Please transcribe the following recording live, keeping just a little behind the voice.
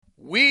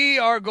We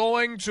are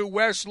going to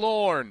West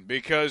Lorne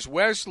because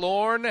West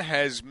Lorne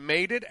has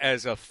made it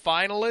as a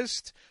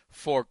finalist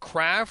for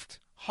Kraft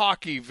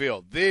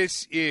Hockeyville.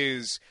 This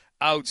is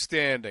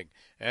outstanding,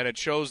 and it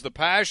shows the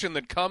passion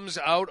that comes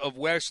out of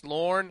West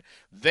Lorne.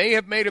 They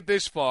have made it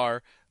this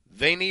far.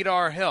 They need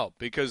our help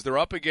because they're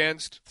up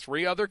against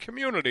 3 other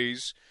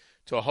communities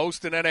to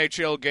host an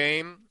NHL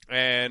game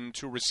and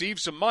to receive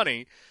some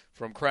money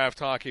from Kraft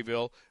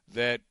Hockeyville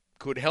that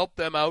could help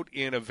them out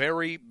in a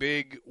very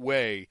big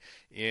way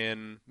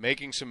in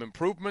making some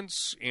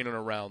improvements in and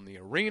around the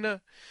arena.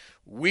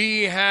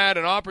 We had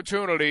an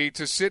opportunity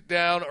to sit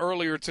down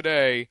earlier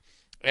today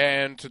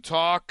and to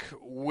talk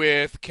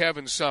with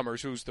Kevin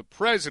Summers, who's the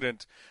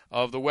president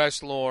of the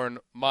West Lorne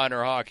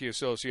Minor Hockey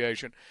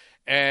Association.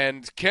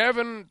 And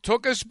Kevin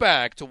took us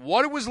back to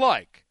what it was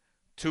like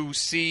to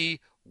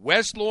see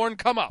West Lorne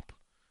come up,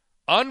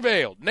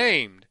 unveiled,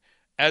 named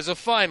as a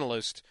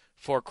finalist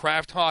for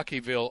Kraft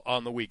Hockeyville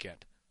on the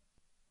weekend.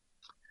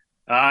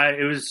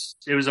 It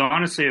was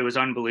honestly, it was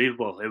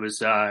unbelievable. It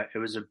was a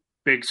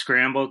big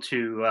scramble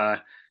to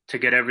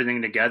get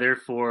everything together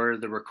for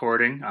the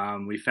recording.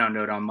 We found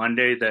out on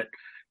Monday that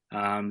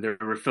there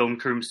were film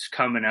crews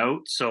coming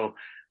out, so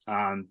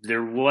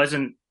there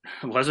wasn't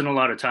a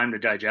lot of time to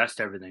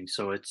digest everything.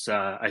 So it's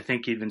I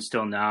think even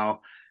still now,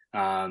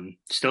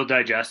 still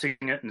digesting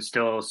it and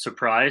still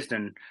surprised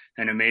and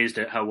amazed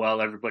at how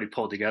well everybody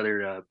pulled together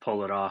to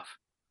pull it off.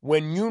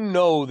 When you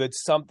know that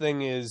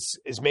something is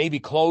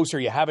maybe close or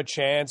you have a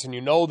chance and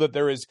you know that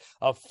there is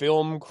a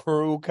film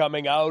crew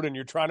coming out and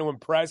you're trying to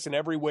impress in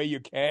every way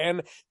you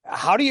can,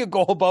 how do you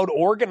go about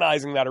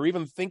organizing that or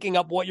even thinking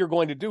up what you're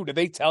going to do? Do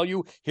they tell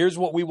you, here's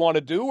what we want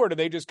to do, or do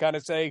they just kind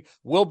of say,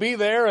 we'll be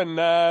there and,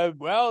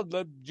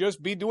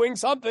 just be doing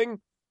something?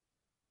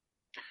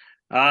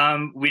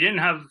 We didn't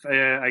have,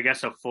 I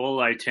guess, a full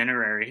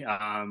itinerary.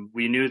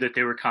 We knew that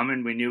they were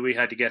coming. We knew we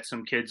had to get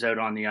some kids out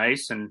on the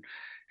ice and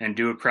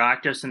do a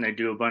practice, and they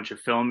do a bunch of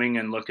filming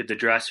and look at the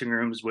dressing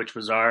rooms, which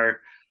was our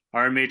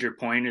major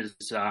point is,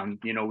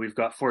 we've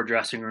got 4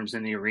 dressing rooms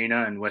in the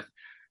arena, and with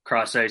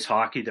cross ice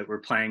hockey that we're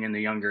playing in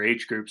the younger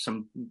age groups,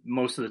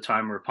 most of the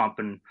time we're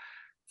pumping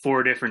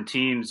 4 different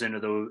teams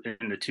into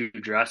 2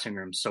 dressing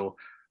rooms. So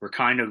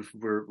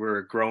we're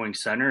a growing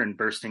center and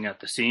bursting at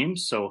the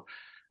seams. So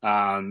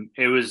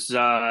it was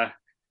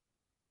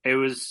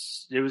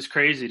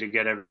crazy to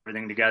get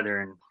everything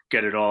together and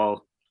get it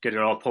all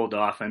pulled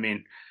off. I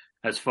mean,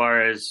 as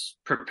far as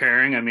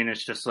preparing, I mean,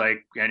 it's just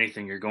like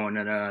anything. You're going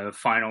in a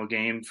final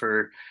game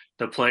for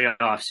the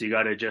playoffs. You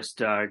got to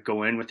just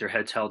go in with your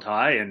heads held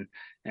high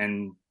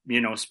and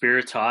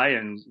spirits high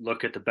and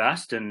look at the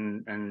best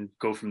and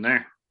go from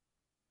there.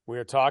 We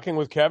are talking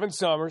with Kevin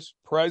Summers,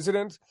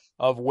 president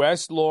of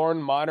West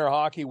Lorne Minor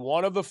Hockey,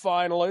 one of the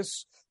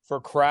finalists for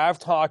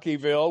Kraft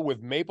Hockeyville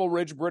with Maple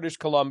Ridge, British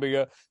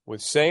Columbia,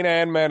 with St.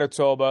 Anne,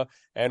 Manitoba,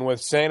 and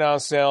with St.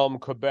 Anselme,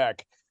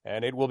 Quebec.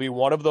 And it will be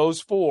one of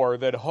those 4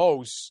 that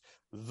hosts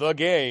the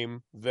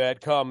game that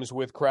comes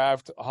with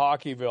Kraft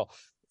Hockeyville.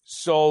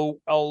 So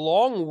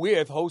along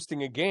with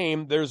hosting a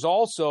game, there's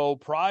also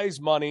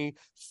prize money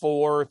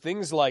for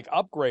things like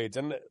upgrades.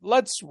 And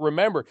let's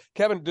remember,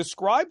 Kevin,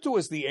 describe to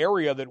us the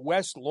area that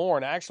West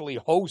Lorne actually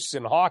hosts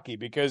in hockey,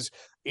 because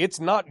it's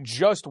not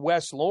just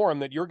West Lorne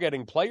that you're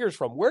getting players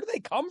from. Where do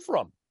they come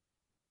from?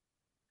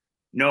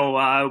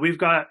 No, we've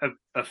got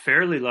a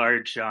fairly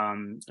large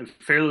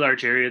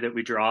area that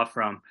we draw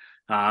from.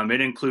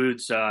 It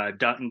includes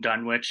Dutton,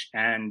 Dunwich,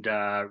 and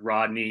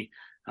Rodney,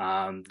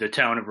 the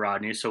town of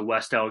Rodney. So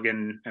West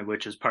Elgin,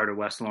 which is part of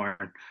West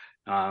Lorne.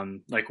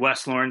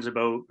 West Lorne's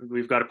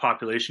we've got a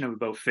population of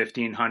about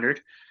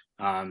 1,500,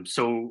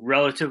 so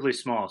relatively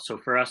small. So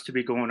for us to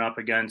be going up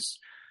against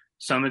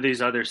some of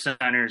these other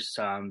centers,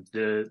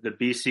 the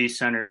BC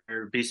center,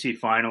 BC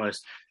finalist,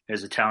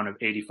 is a town of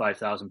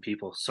 85,000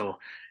 people. So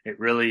it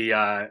really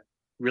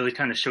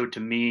kind of showed to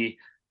me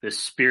the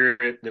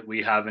spirit that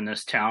we have in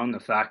this town, the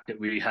fact that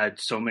we had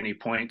so many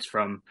points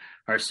from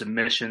our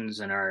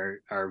submissions and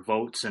our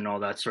votes and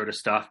all that sort of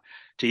stuff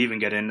to even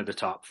get into the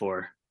top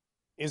 4.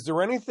 Is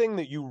there anything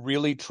that you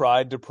really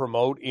tried to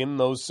promote in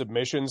those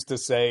submissions to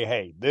say,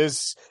 hey,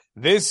 this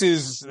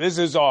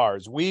is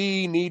ours.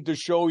 We need to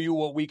show you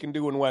what we can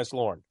do in West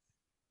Lorne?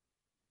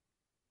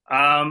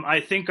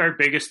 I think our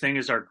biggest thing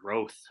is our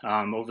growth.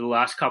 Over the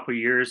last couple of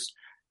years,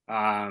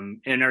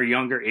 in our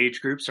younger age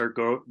groups, our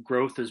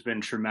growth has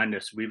been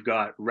tremendous. We've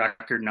got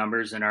record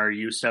numbers in our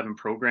U7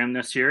 program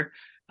this year,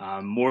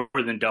 more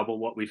than double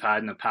what we've had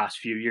in the past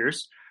few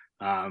years.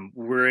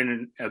 We're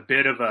in a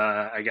bit of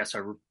a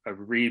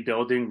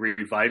rebuilding,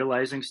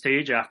 revitalizing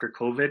stage after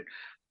COVID.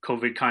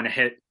 COVID kind of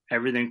hit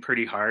everything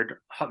pretty hard,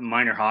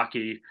 minor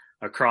hockey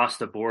across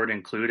the board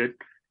included.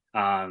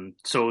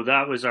 So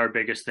that was our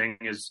biggest thing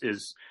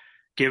is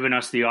given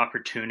us the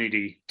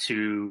opportunity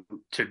to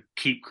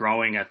keep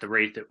growing at the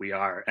rate that we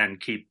are and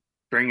keep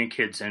bringing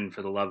kids in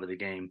for the love of the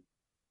game.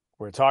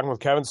 We're talking with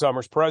Kevin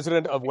Summers,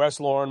 president of West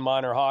Lorne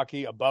Minor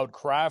Hockey, about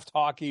Kraft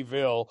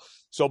Hockeyville.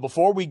 So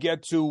before we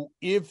get to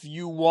if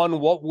you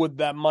won, what would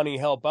that money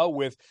help out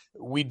with,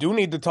 we do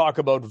need to talk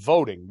about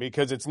voting,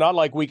 because it's not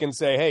like we can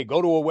say, hey, go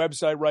to a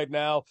website right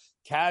now,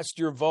 cast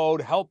your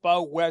vote, help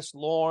out West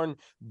Lorne,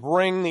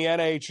 bring the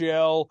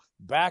NHL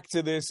back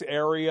to this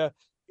area.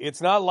 It's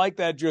not like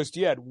that just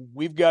yet.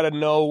 We've got to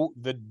know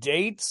the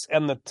dates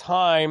and the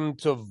time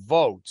to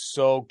vote.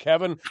 So,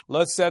 Kevin,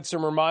 let's set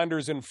some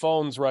reminders in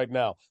phones right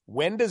now.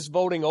 When does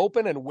voting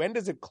open and when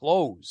does it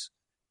close?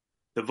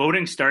 The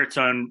voting starts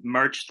on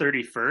March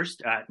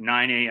 31st at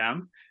 9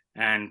 a.m.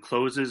 and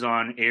closes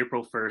on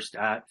April 1st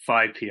at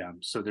 5 p.m.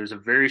 So there's a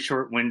very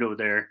short window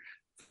there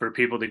for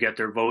people to get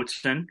their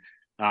votes in.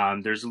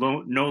 There's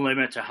no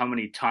limit to how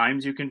many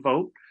times you can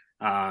vote.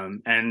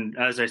 And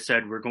as I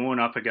said, we're going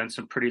up against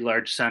some pretty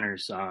large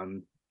centers,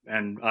 and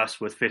us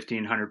with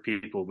 1,500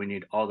 people, we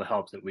need all the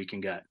help that we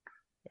can get.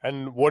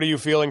 And what are you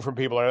feeling from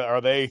people?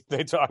 Are they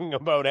talking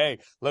about, hey,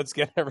 let's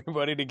get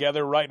everybody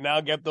together right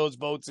now, get those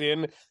votes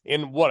in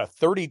what, a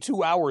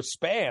 32-hour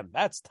span?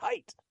 That's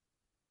tight.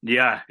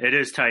 Yeah, it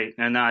is tight.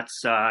 And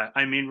that's,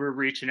 we're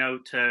reaching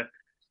out to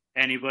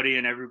anybody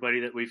and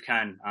everybody that we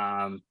can.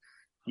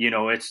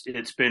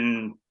 It's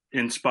been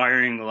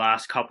inspiring the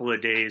last couple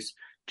of days,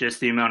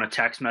 just the amount of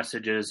text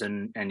messages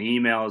and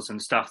emails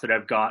and stuff that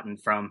I've gotten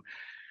from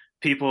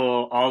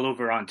people all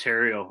over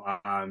Ontario,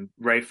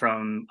 right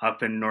from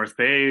up in North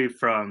Bay,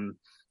 from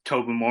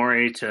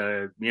Tobermory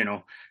to,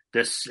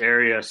 this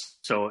area.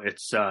 So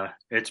it's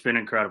been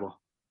incredible.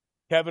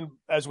 Kevin,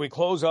 as we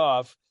close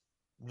off,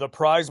 the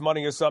prize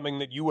money is something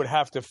that you would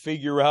have to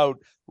figure out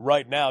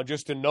right now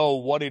just to know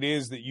what it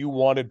is that you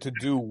wanted to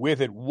do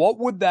with it. What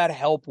would that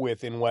help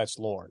with in West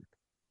Lorne?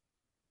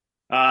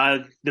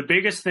 The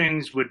biggest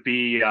things would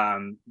be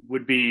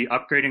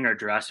upgrading our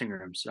dressing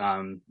rooms.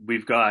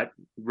 We've got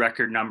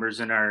record numbers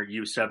in our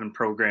U7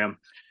 program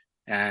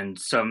and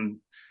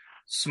some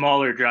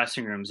smaller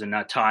dressing rooms. And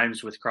at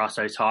times with cross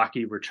ice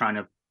hockey, we're trying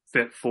to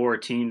fit 4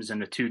 teams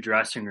into 2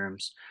 dressing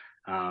rooms,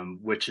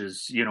 which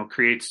is,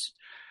 creates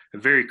a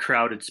very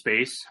crowded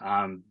space.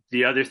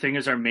 The other thing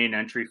is our main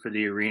entry for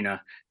the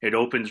arena. It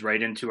opens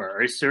right into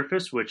our ice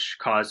surface, which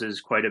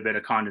causes quite a bit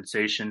of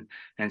condensation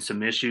and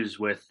some issues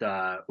with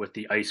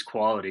the ice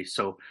quality.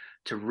 So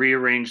to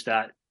rearrange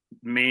that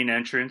main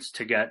entrance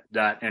to get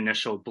that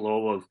initial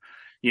blow of,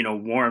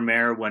 warm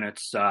air when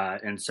it's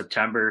in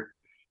September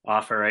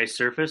off our ice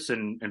surface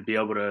and be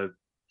able to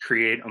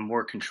create a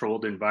more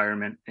controlled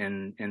environment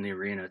in the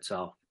arena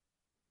itself.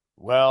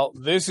 Well,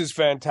 this is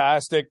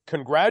fantastic.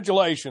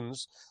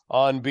 Congratulations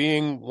on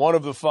being one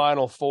of the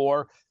Final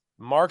Four.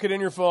 Mark it in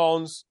your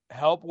phones.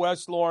 Help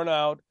West Lorne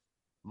out.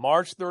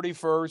 March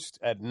 31st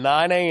at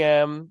 9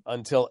 a.m.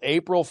 until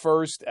April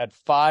 1st at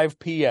 5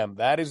 p.m.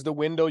 That is the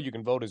window. You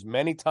can vote as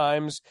many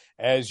times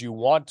as you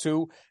want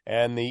to.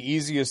 And the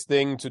easiest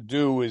thing to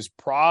do is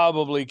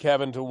probably,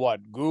 Kevin, to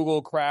what?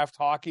 Google Kraft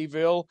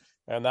Hockeyville,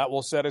 and that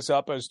will set us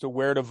up as to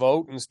where to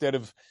vote instead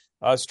of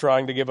us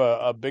trying to give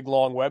a big,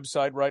 long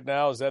website right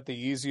now. Is that the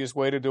easiest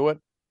way to do it?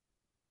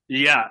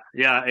 Yeah,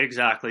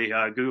 exactly.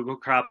 Google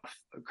Kraft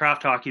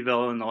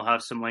Hockeyville, and they'll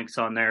have some links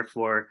on there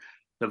for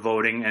the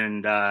voting,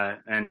 and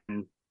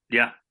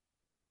yeah.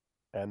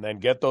 And then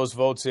get those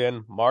votes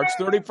in March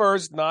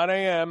 31st, 9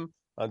 a.m.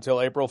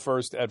 until April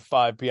 1st at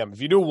 5 p.m.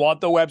 If you do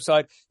want the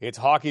website, it's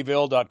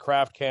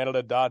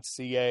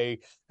hockeyville.craftcanada.ca,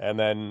 and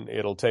then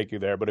it'll take you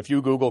there. But if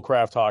you Google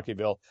Kraft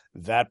Hockeyville,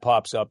 that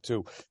pops up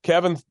too.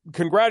 Kevin,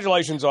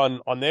 congratulations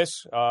on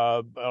this,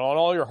 on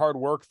all your hard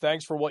work.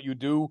 Thanks for what you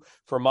do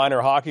for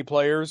minor hockey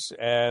players,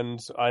 and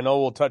I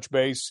know we'll touch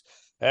base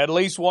at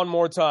least one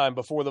more time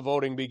before the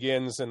voting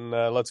begins, and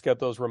let's get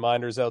those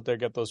reminders out there,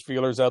 get those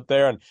feelers out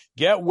there, and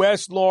get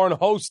West Lorne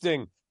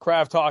hosting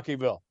Kraft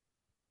Hockeyville.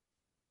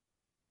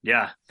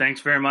 Yeah,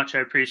 thanks very much. I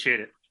appreciate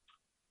it.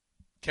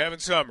 Kevin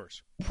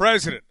Summers,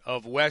 president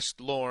of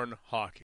West Lorne Hockey.